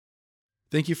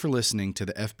Thank you for listening to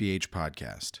the FBH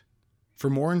podcast. For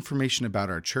more information about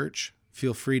our church,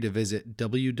 feel free to visit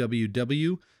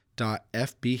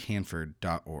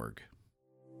www.fbhanford.org.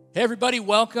 Hey everybody,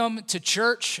 welcome to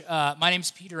church. My name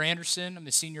is Peter Anderson. I'm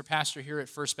the senior pastor here at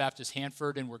First Baptist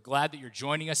Hanford, and we're glad that you're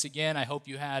joining us again. I hope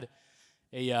you had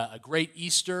a great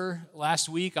Easter last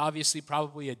week. Obviously,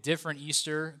 probably a different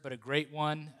Easter, but a great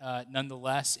one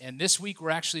nonetheless. And this week, we're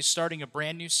actually starting a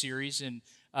brand new series, and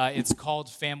it's called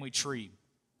Family Tree.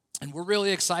 And we're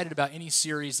really excited about any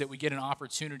series that we get an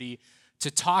opportunity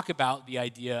to talk about the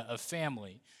idea of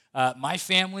family. My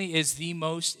family is the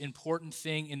most important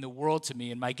thing in the world to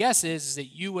me, and my guess is that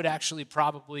you would actually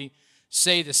probably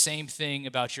say the same thing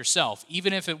about yourself,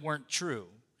 even if it weren't true.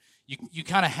 You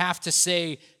kind of have to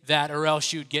say that, or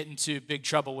else you'd get into big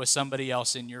trouble with somebody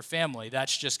else in your family.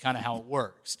 That's just kind of how it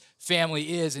works.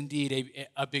 Family is indeed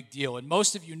a big deal, and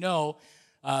most of you know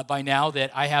by now that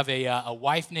I have a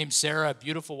wife named Sarah, a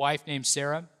beautiful wife named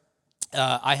Sarah.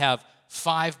 I have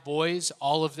 5 boys.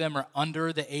 All of them are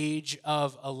under the age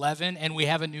of 11, and we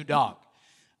have a new dog.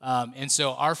 And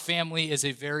so our family is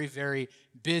a very, very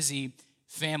busy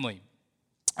family.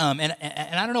 And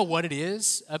I don't know what it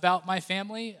is about my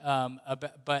family,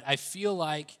 but I feel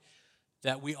like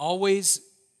that we always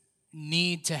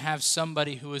need to have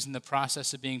somebody who is in the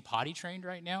process of being potty trained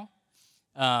right now.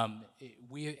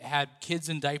 We had kids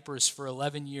in diapers for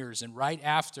 11 years, and right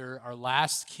after our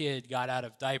last kid got out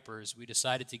of diapers, we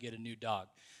decided to get a new dog.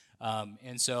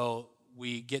 And so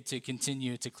we get to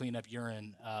continue to clean up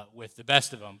urine with the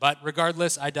best of them. But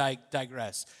regardless, I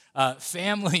digress.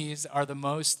 Families are the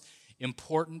most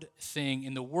important thing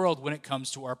in the world when it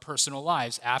comes to our personal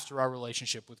lives after our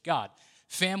relationship with God.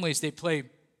 Families, they play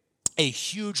a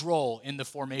huge role in the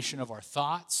formation of our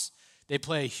thoughts. They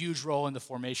play a huge role in the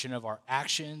formation of our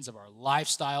actions, of our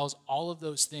lifestyles, all of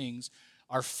those things.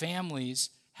 Our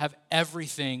families have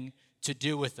everything to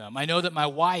do with them. I know that my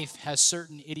wife has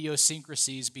certain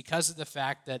idiosyncrasies because of the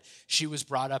fact that she was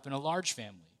brought up in a large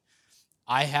family.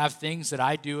 I have things that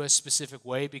I do a specific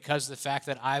way because of the fact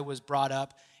that I was brought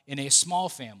up in a small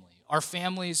family. Our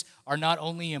families are not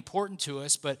only important to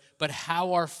us, but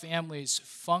how our families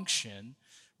function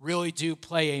really do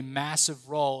play a massive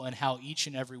role in how each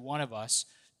and every one of us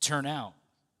turn out.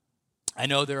 I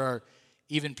know there are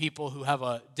even people who have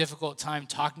a difficult time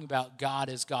talking about God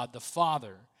as God the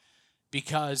Father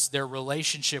because their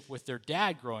relationship with their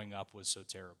dad growing up was so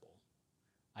terrible.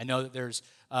 I know that there's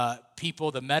people,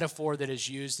 the metaphor that is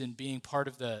used in being part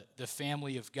of the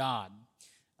family of God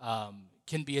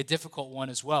can be a difficult one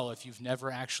as well if you've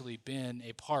never actually been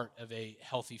a part of a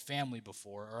healthy family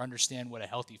before or understand what a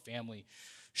healthy family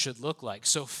should look like.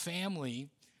 So family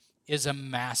is a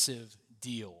massive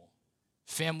deal.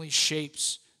 Family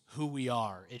shapes who we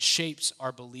are. It shapes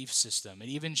our belief system. It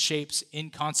even shapes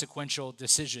inconsequential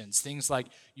decisions, things like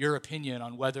your opinion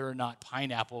on whether or not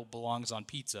pineapple belongs on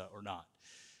pizza or not.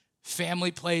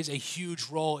 Family plays a huge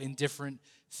role in different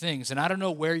things, and I don't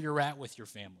know where you're at with your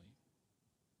family.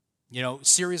 You know,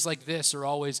 series like this are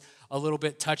always a little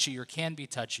bit touchy or can be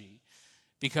touchy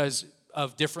because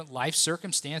of different life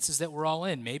circumstances that we're all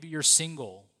in. Maybe you're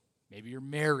single, maybe you're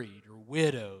married or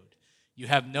widowed, you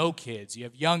have no kids, you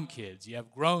have young kids, you have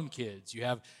grown kids, you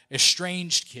have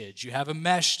estranged kids, you have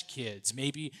enmeshed kids,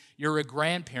 maybe you're a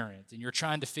grandparent and you're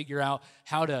trying to figure out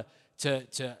how to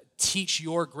teach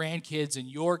your grandkids and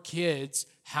your kids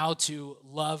how to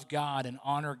love God and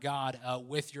honor God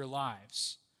with your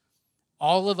lives.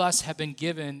 All of us have been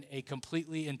given a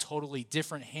completely and totally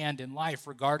different hand in life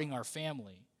regarding our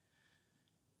family.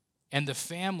 And the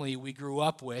family we grew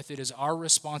up with, it is our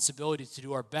responsibility to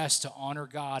do our best to honor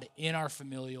God in our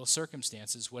familial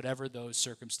circumstances, whatever those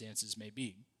circumstances may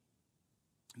be.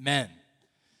 Men,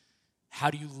 how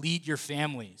do you lead your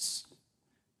families?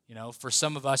 You know, for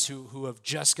some of us who have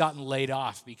just gotten laid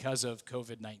off because of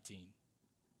COVID-19.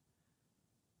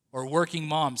 Or working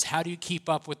moms, how do you keep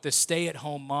up with the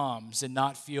stay-at-home moms and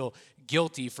not feel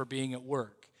guilty for being at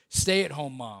work?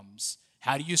 Stay-at-home moms,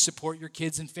 how do you support your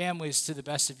kids and families to the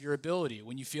best of your ability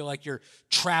when you feel like you're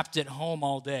trapped at home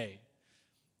all day?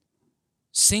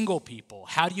 Single people,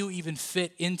 how do you even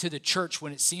fit into the church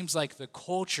when it seems like the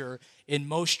culture in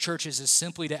most churches is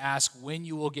simply to ask when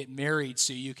you will get married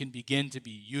so you can begin to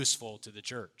be useful to the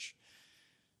church?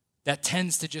 That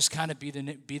tends to just kind of be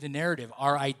the narrative.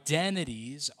 Our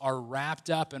identities are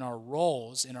wrapped up in our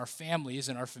roles, in our families,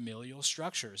 and our familial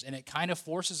structures. And it kind of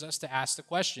forces us to ask the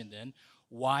question then,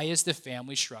 why is the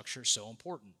family structure so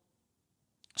important?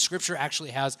 Scripture actually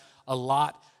has a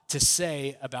lot to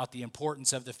say about the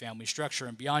importance of the family structure.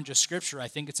 And beyond just Scripture, I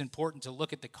think it's important to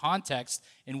look at the context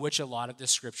in which a lot of this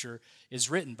Scripture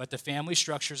is written. But the family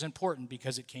structure is important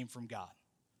because it came from God.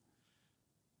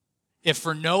 if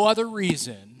for no other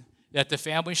reason that the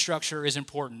family structure is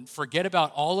important, forget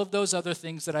about all of those other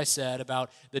things that I said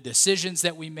about the decisions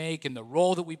that we make and the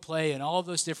role that we play and all of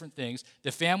those different things.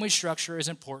 The family structure is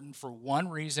important for one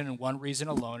reason and one reason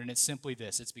alone, and it's simply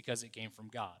this. It's because it came from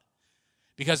God.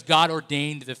 Because God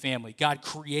ordained the family. God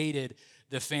created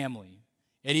the family.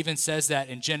 It even says that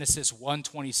in Genesis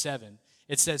 1:27.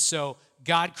 It says, so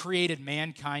God created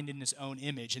mankind in his own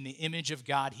image. In the image of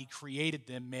God, he created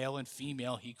them, male and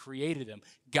female, he created them.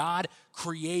 God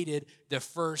created the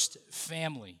first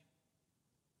family.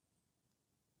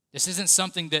 This isn't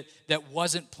something that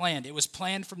wasn't planned. It was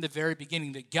planned from the very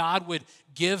beginning that God would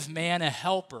give man a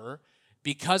helper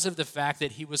because of the fact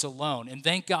that he was alone. And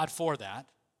thank God for that.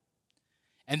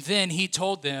 And then he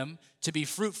told them to be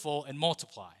fruitful and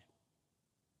multiply.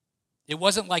 It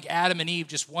wasn't like Adam and Eve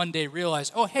just one day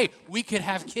realized, oh, hey, we could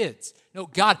have kids. No,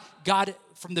 God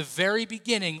from the very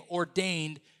beginning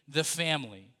ordained the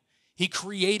family. He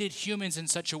created humans in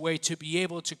such a way to be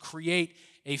able to create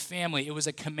a family. It was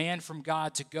a command from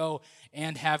God to go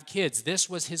and have kids. This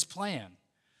was his plan.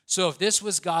 So if this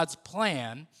was God's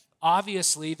plan,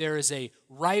 obviously there is a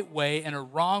right way and a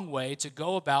wrong way to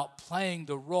go about playing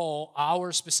the role,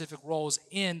 our specific roles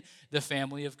in the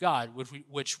family of God,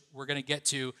 which we're going to get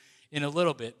to in a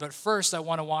little bit. But first, I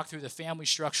want to walk through the family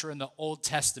structure in the Old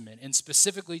Testament, and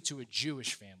specifically to a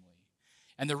Jewish family.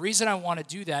 And the reason I want to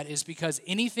do that is because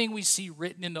anything we see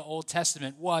written in the Old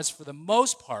Testament was, for the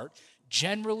most part,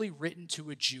 generally written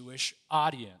to a Jewish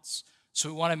audience. So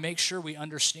we want to make sure we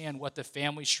understand what the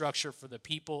family structure for the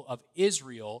people of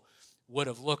Israel would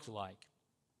have looked like.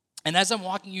 And as I'm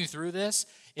walking you through this,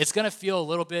 it's going to feel a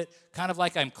little bit kind of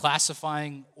like I'm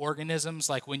classifying organisms,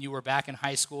 like when you were back in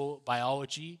high school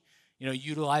biology,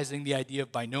 utilizing the idea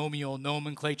of binomial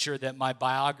nomenclature that my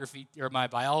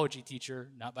biology teacher,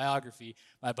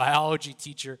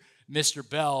 Mr.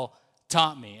 Bell,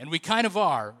 taught me. And we kind of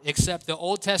are, except the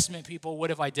Old Testament people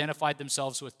would have identified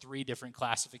themselves with three different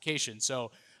classifications. So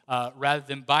rather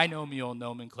than binomial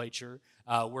nomenclature,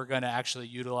 we're going to actually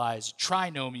utilize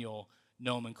trinomial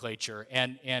nomenclature.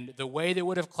 And the way they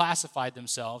would have classified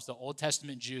themselves, the Old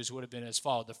Testament Jews would have been as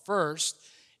follows. The first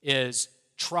is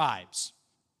tribes.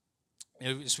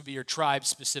 This would be your tribe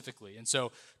specifically. And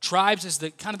so tribes is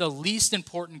the kind of the least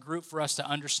important group for us to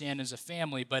understand as a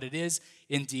family, but it is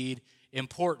indeed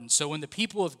important. So when the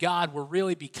people of God were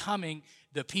really becoming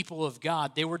the people of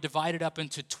God, they were divided up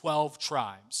into 12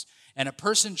 tribes. And a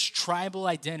person's tribal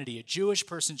identity, a Jewish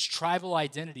person's tribal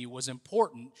identity was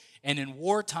important. And in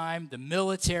wartime, the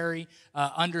military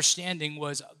understanding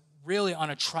was really on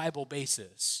a tribal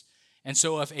basis. And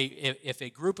so if a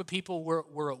group of people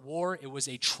were at war, it was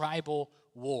a tribal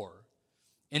war.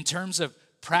 In terms of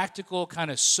practical kind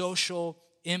of social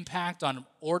impact on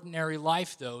ordinary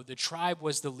life, though, the tribe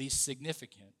was the least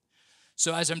significant.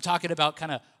 So as I'm talking about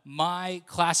kind of my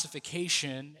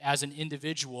classification as an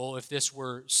individual, if this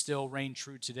were still reigned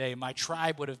true today, my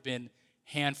tribe would have been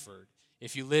Hanford.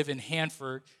 If you live in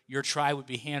Hanford, your tribe would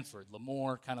be Hanford,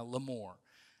 Lemoore, kind of Lemoore.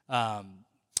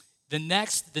 The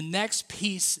next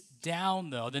piece down,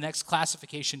 though, the next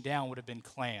classification down would have been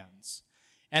clans.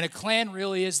 And a clan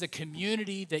really is the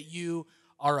community that you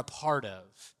are a part of.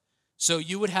 So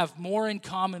you would have more in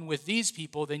common with these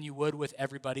people than you would with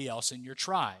everybody else in your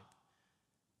tribe.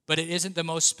 But it isn't the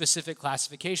most specific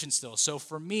classification still. So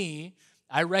for me,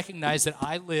 I recognize that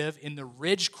I live in the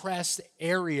Ridgecrest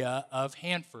area of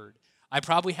Hanford. I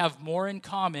probably have more in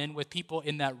common with people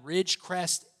in that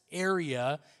Ridgecrest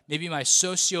area, maybe my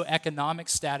socioeconomic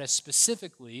status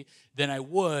specifically, than I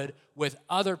would with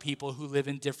other people who live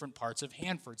in different parts of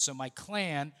Hanford. So my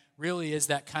clan really is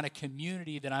that kind of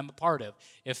community that I'm a part of.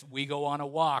 If we go on a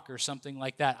walk or something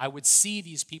like that, I would see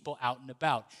these people out and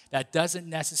about. That doesn't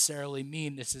necessarily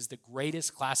mean this is the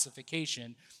greatest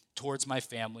classification towards my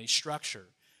family structure.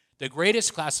 The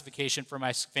greatest classification for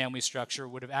my family structure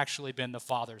would have actually been the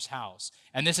father's house.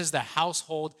 And this is the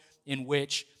household in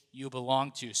which you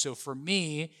belong to. So for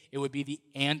me, it would be the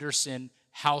Anderson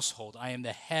household. I am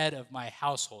the head of my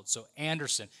household. So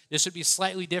Anderson. This would be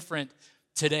slightly different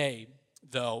today,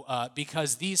 though,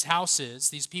 because these houses,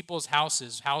 these people's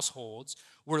households,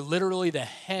 were literally the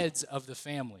heads of the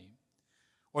family,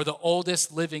 or the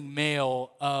oldest living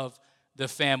male of the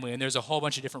family. And there's a whole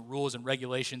bunch of different rules and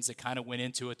regulations that kind of went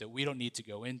into it that we don't need to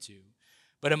go into.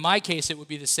 But in my case, it would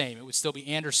be the same. It would still be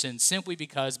Anderson, simply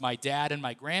because my dad and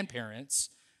my grandparents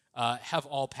have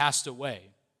all passed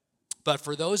away. But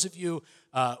for those of you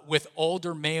with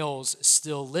older males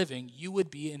still living, you would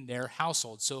be in their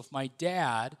household. So if my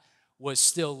dad was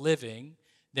still living,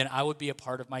 then I would be a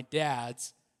part of my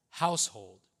dad's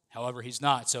household. However, he's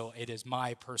not, so it is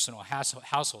my personal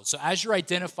household. So as you're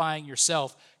identifying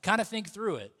yourself, kind of think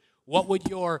through it. What would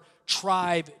your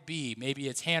tribe be? Maybe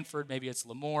it's Hanford, maybe it's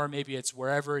Lemoore, maybe it's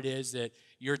wherever it is that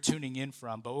you're tuning in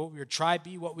from. But what would your tribe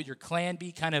be? What would your clan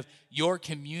be? Kind of your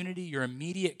community, your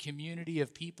immediate community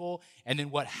of people. And then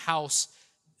what house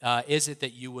is it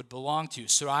that you would belong to?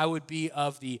 So I would be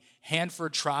of the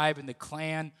Hanford tribe and the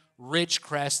clan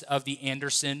Ridgecrest of the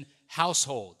Anderson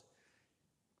household.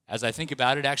 As I think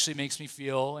about it, it actually makes me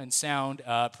feel and sound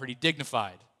pretty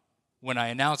dignified when I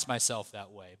announce myself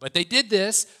that way. But they did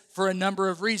this for a number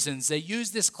of reasons. They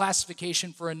used this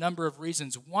classification for a number of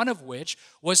reasons, one of which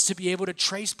was to be able to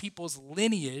trace people's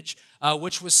lineage,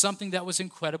 which was something that was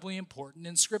incredibly important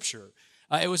in Scripture.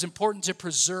 It was important to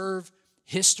preserve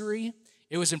history.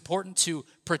 It was important to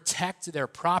protect their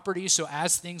property, so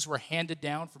as things were handed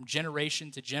down from generation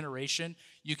to generation,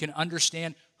 you can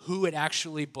understand who it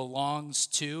actually belongs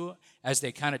to as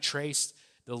they kind of traced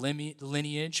the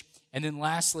lineage. And then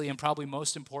lastly, and probably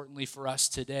most importantly for us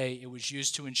today, it was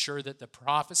used to ensure that the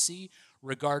prophecy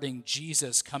regarding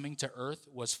Jesus coming to earth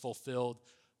was fulfilled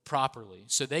properly.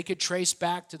 So they could trace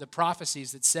back to the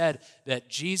prophecies that said that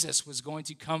Jesus was going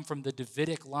to come from the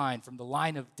Davidic line, from the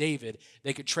line of David.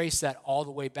 They could trace that all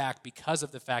the way back because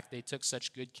of the fact they took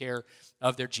such good care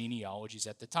of their genealogies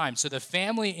at the time. So the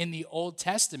family in the Old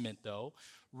Testament, though,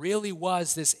 really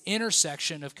was this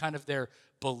intersection of kind of their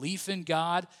belief in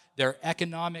God, their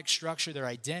economic structure, their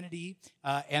identity,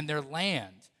 and their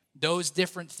land. Those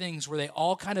different things where they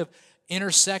all kind of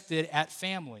intersected at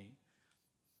family.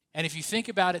 And if you think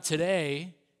about it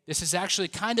today, this is actually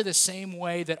kind of the same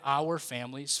way that our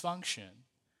families function.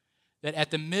 That at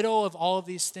the middle of all of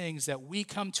these things, that we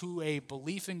come to a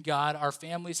belief in God, our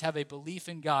families have a belief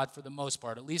in God for the most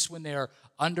part, at least when they're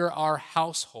under our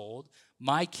household.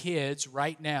 My kids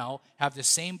right now have the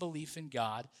same belief in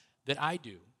God that I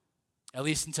do, at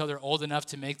least until they're old enough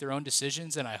to make their own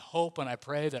decisions. And I hope and I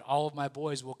pray that all of my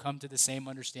boys will come to the same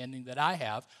understanding that I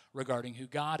have regarding who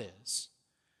God is.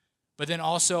 But then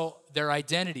also their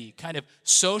identity, kind of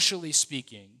socially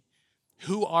speaking,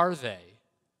 who are they?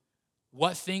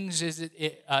 What things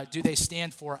do they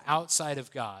stand for outside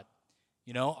of God?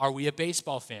 You know, are we a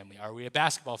baseball family? Are we a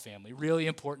basketball family? Really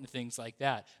important things like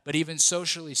that. But even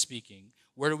socially speaking,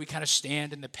 where do we kind of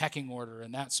stand in the pecking order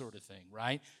and that sort of thing,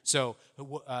 right? So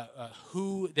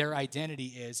who their identity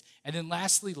is. And then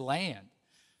lastly, land.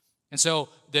 And so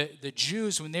the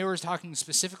Jews, when they were talking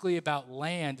specifically about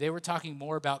land, they were talking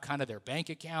more about kind of their bank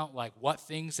account, like what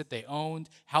things that they owned,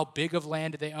 how big of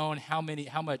land did they own, how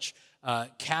much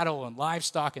cattle and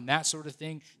livestock and that sort of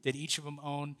thing did each of them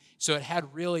own. So it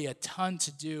had really a ton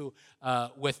to do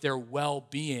with their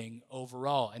well-being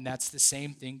overall. And that's the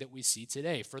same thing that we see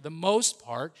today. For the most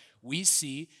part, we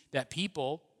see that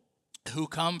people who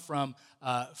come from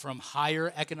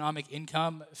higher economic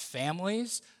income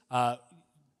families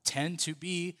tend to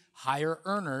be higher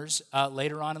earners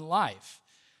later on in life.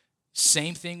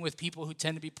 Same thing with people who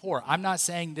tend to be poor. I'm not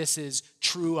saying this is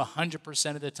true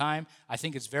 100% of the time. I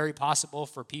think it's very possible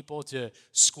for people to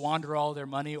squander all their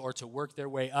money or to work their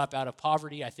way up out of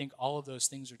poverty. I think all of those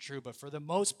things are true. But for the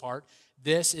most part,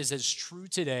 this is as true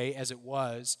today as it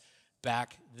was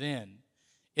back then.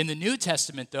 In the New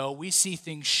Testament, though, we see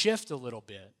things shift a little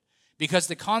bit. Because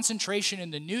the concentration in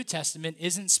the New Testament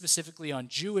isn't specifically on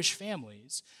Jewish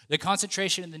families. The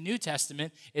concentration in the New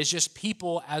Testament is just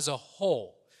people as a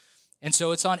whole. And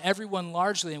so it's on everyone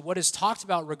largely. And what is talked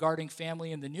about regarding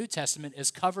family in the New Testament is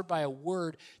covered by a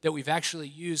word that we've actually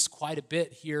used quite a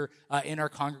bit here in our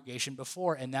congregation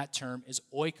before, and that term is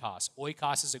oikos.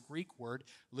 Oikos is a Greek word,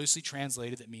 loosely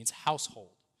translated, that means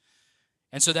household.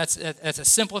 And so that's a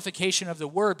simplification of the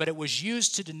word, but it was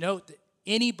used to denote that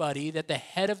anybody that the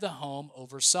head of the home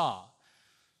oversaw.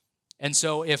 And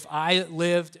so if I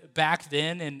lived back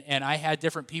then and I had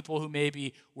different people who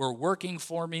maybe were working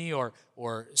for me or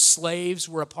slaves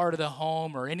were a part of the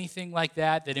home or anything like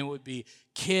that, then it would be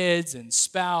kids and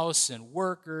spouse and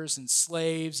workers and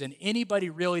slaves and anybody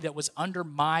really that was under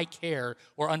my care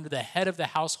or under the head of the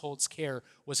household's care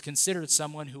was considered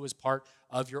someone who was part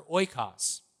of your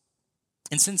oikos.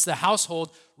 And since the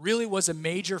household really was a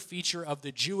major feature of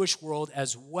the Jewish world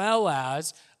as well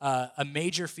as a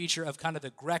major feature of kind of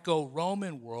the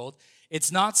Greco-Roman world, it's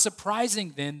not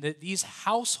surprising then that these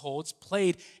households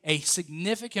played a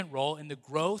significant role in the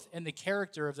growth and the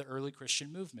character of the early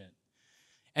Christian movement.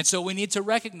 And so we need to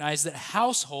recognize that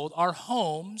household, our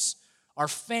homes, our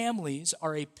families,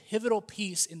 are a pivotal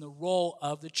piece in the role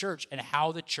of the church and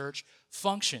how the church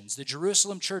functions. The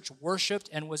Jerusalem church worshiped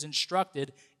and was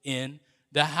instructed in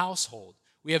the household.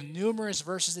 We have numerous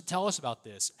verses that tell us about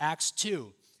this. Acts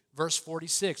 2, Verse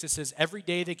 46, it says, every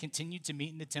day they continued to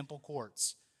meet in the temple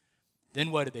courts.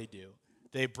 Then what did they do?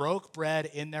 They broke bread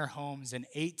in their homes and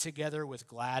ate together with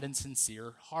glad and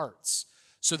sincere hearts.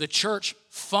 So the church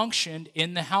functioned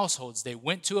in the households. They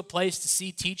went to a place to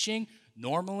see teaching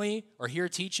normally, or hear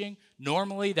teaching.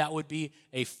 Normally, that would be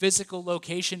a physical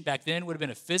location. Back then, would have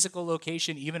been a physical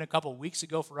location. Even a couple weeks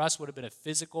ago for us, would have been a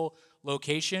physical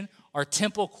location. Our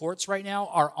temple courts right now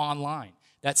are online.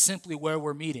 That's simply where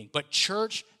we're meeting. But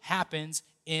church happens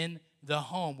in the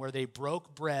home where they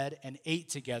broke bread and ate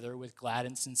together with glad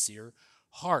and sincere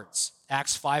hearts.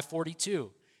 Acts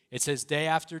 5:42, it says day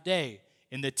after day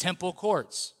in the temple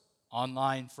courts,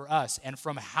 online for us, and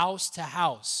from house to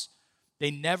house, they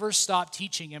never stopped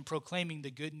teaching and proclaiming the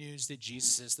good news that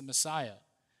Jesus is the Messiah.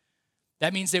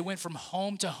 That means they went from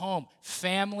home to home,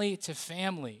 family to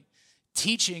family,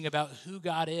 teaching about who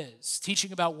God is,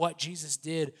 teaching about what Jesus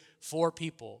did for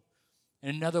people.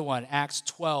 And another one, Acts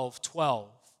 12:12.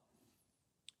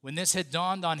 When this had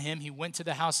dawned on him, he went to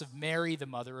the house of Mary, the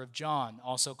mother of John,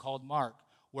 also called Mark,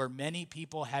 where many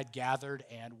people had gathered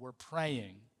and were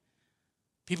praying.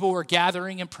 People were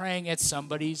gathering and praying at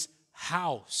somebody's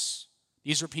house.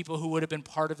 These were people who would have been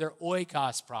part of their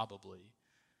oikos probably.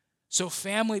 So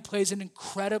family plays an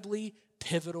incredibly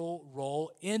pivotal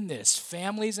role in this.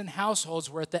 Families and households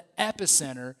were at the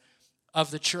epicenter of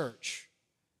the church.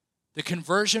 The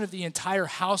conversion of the entire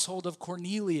household of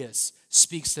Cornelius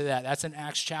speaks to that. That's in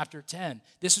Acts chapter 10.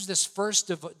 This was this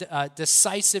first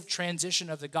decisive transition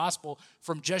of the gospel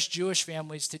from just Jewish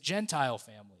families to Gentile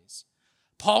families.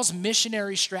 Paul's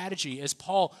missionary strategy as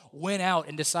Paul went out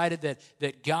and decided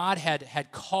that God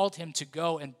had called him to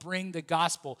go and bring the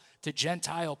gospel to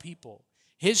Gentile people.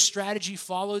 His strategy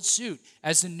followed suit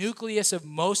as the nucleus of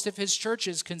most of his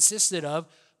churches consisted of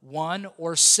one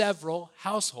or several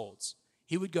households.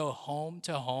 He would go home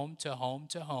to home to home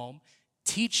to home,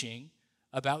 teaching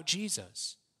about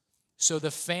Jesus. So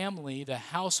the family, the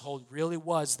household, really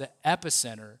was the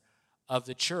epicenter of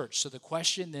the church. So the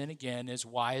question then again is,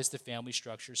 why is the family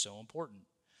structure so important?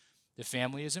 The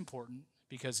family is important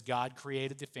because God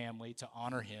created the family to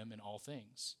honor him in all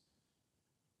things.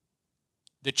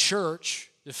 The church,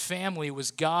 the family,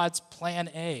 was God's plan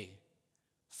A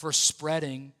for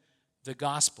spreading the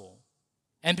gospel.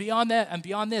 And beyond that, and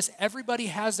beyond this, everybody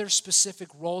has their specific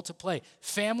role to play.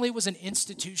 Family was an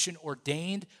institution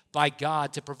ordained by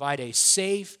God to provide a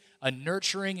safe, a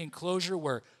nurturing enclosure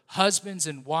where husbands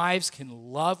and wives can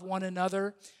love one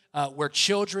another, where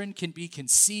children can be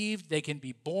conceived, they can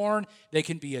be born, they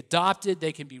can be adopted,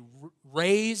 they can be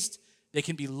raised, they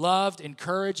can be loved,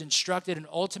 encouraged, instructed, and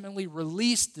ultimately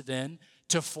released then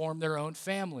to form their own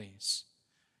families.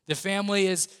 The family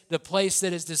is the place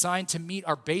that is designed to meet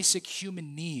our basic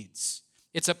human needs.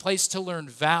 It's a place to learn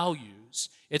values.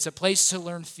 It's a place to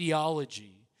learn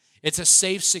theology. It's a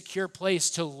safe, secure place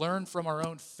to learn from our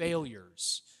own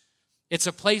failures. It's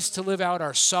a place to live out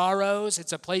our sorrows.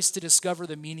 It's a place to discover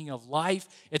the meaning of life.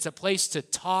 It's a place to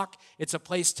talk. It's a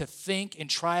place to think and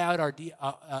try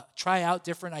out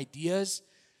different ideas.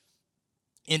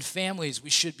 In families, we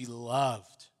should be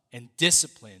loved and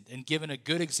disciplined and given a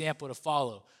good example to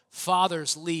follow.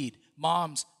 Fathers lead,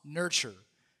 moms nurture.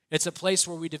 It's a place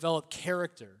where we develop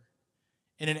character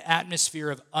in an atmosphere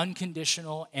of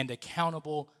unconditional and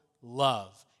accountable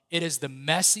love. It is the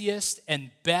messiest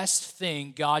and best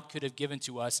thing God could have given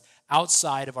to us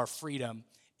outside of our freedom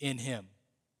in him.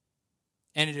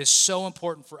 And it is so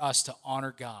important for us to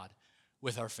honor God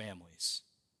with our families.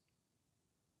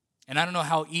 And I don't know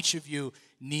how each of you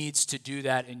needs to do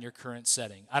that in your current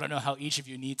setting. I don't know how each of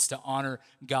you needs to honor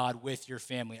God with your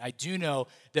family. I do know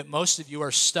that most of you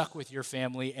are stuck with your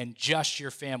family and just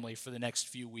your family for the next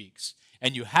few weeks.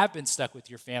 And you have been stuck with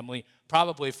your family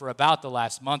probably for about the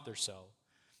last month or so.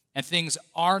 And things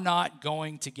are not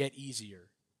going to get easier.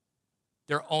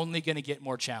 They're only going to get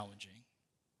more challenging.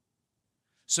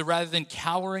 So rather than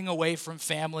cowering away from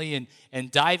family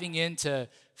and diving into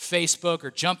Facebook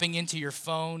or jumping into your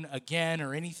phone again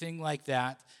or anything like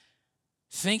that,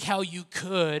 think how you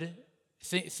could,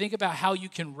 think about how you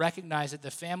can recognize that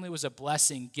the family was a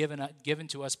blessing given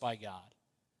to us by God.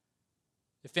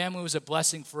 The family was a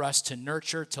blessing for us to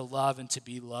nurture, to love, and to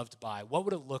be loved by. What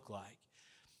would it look like?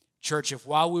 Church, if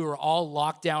while we were all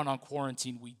locked down on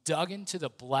quarantine, we dug into the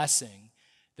blessing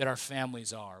that our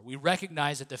families are. We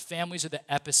recognize that the families are the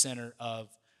epicenter of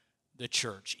the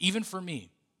church. Even for me,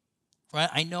 right?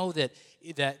 I know that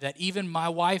even my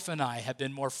wife and I have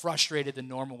been more frustrated than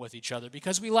normal with each other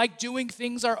because we like doing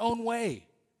things our own way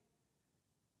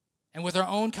and with our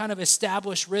own kind of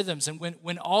established rhythms. And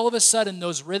when all of a sudden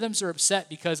those rhythms are upset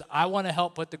because I want to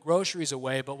help put the groceries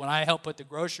away, but when I help put the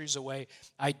groceries away,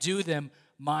 I do them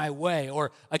my way.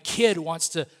 Or a kid wants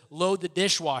to load the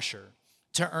dishwasher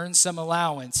to earn some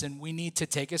allowance, and we need to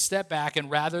take a step back, and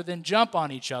rather than jump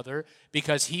on each other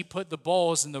because he put the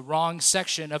bowls in the wrong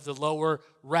section of the lower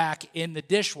rack in the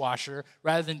dishwasher,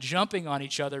 rather than jumping on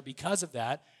each other because of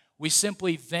that, we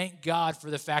simply thank God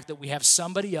for the fact that we have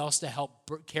somebody else to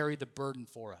help carry the burden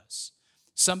for us,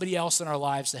 somebody else in our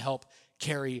lives to help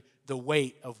carry the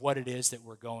weight of what it is that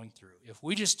we're going through. If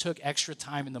we just took extra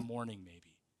time in the morning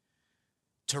maybe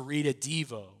to read a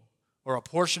Devo or a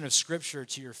portion of Scripture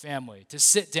to your family, to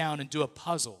sit down and do a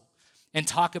puzzle and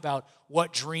talk about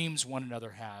what dreams one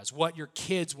another has, what your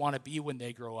kids want to be when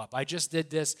they grow up. I just did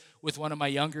this with one of my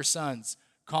younger sons,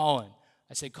 Colin.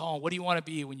 I said, Colin, what do you want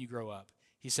to be when you grow up?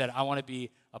 He said, I want to be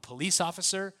a police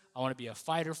officer, I want to be a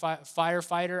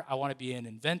firefighter, I want to be an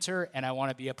inventor, and I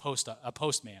want to be a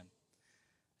postman.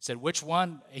 I said, which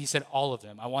one? He said, all of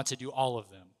them. I want to do all of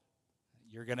them.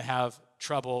 You're going to have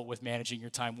trouble with managing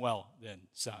your time well then,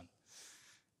 son.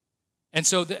 And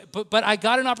so, but I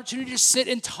got an opportunity to sit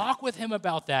and talk with him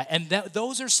about that. And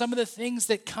those are some of the things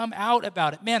that come out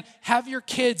about it. Man, have your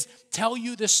kids tell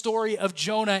you the story of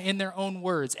Jonah in their own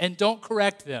words, and don't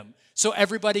correct them so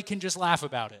everybody can just laugh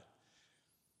about it.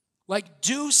 Like,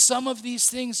 do some of these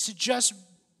things to just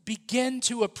begin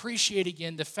to appreciate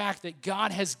again the fact that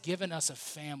God has given us a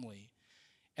family,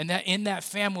 and that in that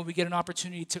family we get an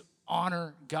opportunity to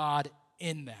honor God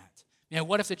in that. Man,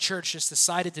 what if the church just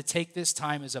decided to take this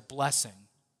time as a blessing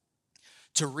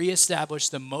to reestablish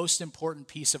the most important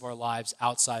piece of our lives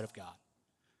outside of God,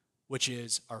 which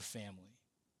is our family?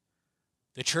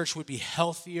 The church would be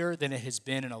healthier than it has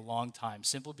been in a long time,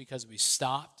 simply because we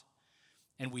stopped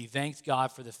and we thanked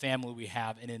God for the family we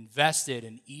have and invested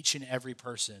in each and every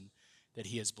person that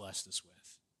he has blessed us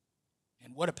with.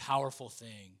 And what a powerful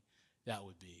thing that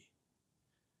would be.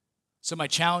 So my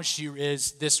challenge to you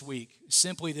is this week,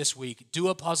 simply this week, do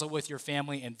a puzzle with your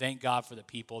family and thank God for the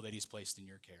people that he's placed in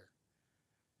your care.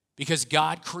 Because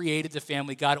God created the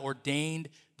family, God ordained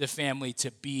the family to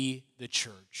be the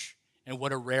church. And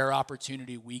what a rare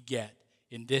opportunity we get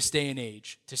in this day and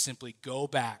age to simply go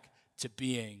back to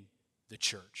being the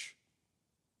church.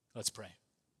 Let's pray.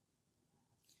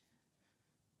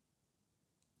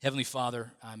 Heavenly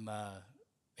Father, I'm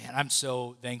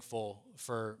so thankful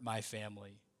for my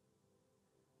family.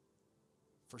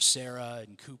 For Sarah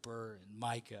and Cooper and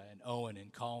Micah and Owen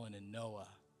and Colin and Noah.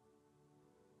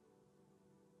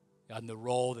 God, and the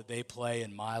role that they play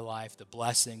in my life, the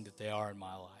blessing that they are in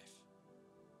my life.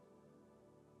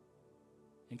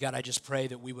 And God, I just pray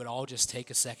that we would all just take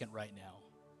a second right now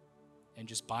and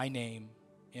just by name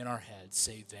in our heads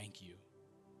say thank you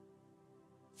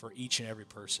for each and every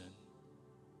person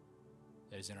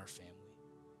that is in our family.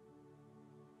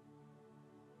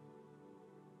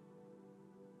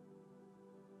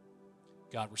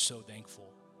 God, we're so thankful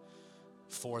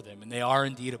for them, and they are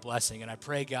indeed a blessing. And I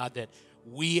pray, God, that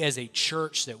we as a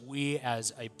church, that we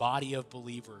as a body of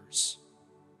believers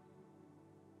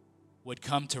would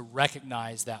come to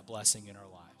recognize that blessing in our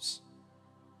lives.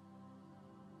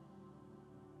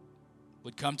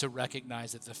 Would come to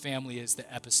recognize that the family is the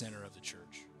epicenter of the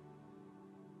church,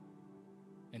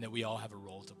 and that we all have a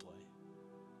role to play.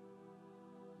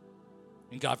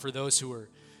 And God, for those who are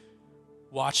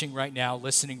watching right now,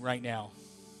 listening right now,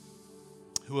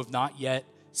 who have not yet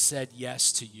said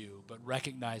yes to you, but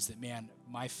recognize that, man,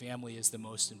 my family is the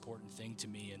most important thing to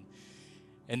me.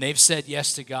 And they've said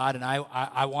yes to God, and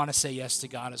I want to say yes to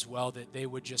God as well, that they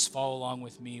would just follow along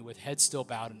with me with heads still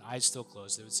bowed and eyes still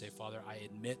closed. They would say, Father, I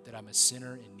admit that I'm a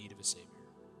sinner in need of a Savior.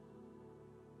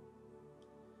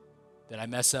 That I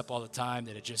mess up all the time,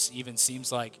 that it just even seems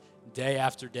like day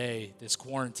after day, this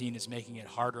quarantine is making it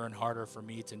harder and harder for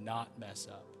me to not mess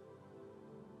up.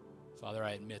 Father,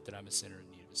 I admit that I'm a sinner in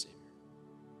need of a Savior.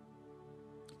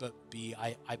 But B,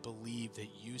 I believe that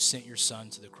you sent your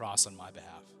Son to the cross on my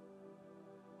behalf.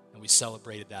 And we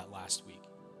celebrated that last week.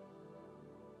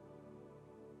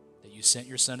 That you sent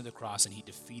your Son to the cross and he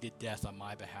defeated death on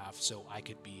my behalf so I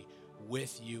could be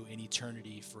with you in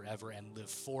eternity forever and live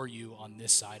for you on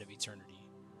this side of eternity.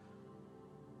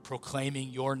 Proclaiming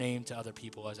your name to other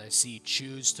people as I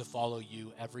choose to follow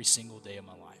you every single day of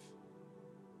my life.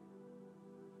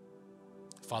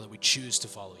 Father, we choose to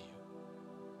follow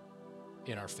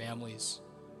you in our families,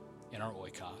 in our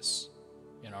oikos,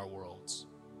 in our worlds.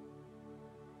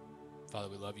 Father,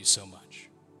 we love you so much.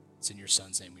 It's in your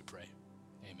Son's name we pray.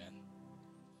 Amen.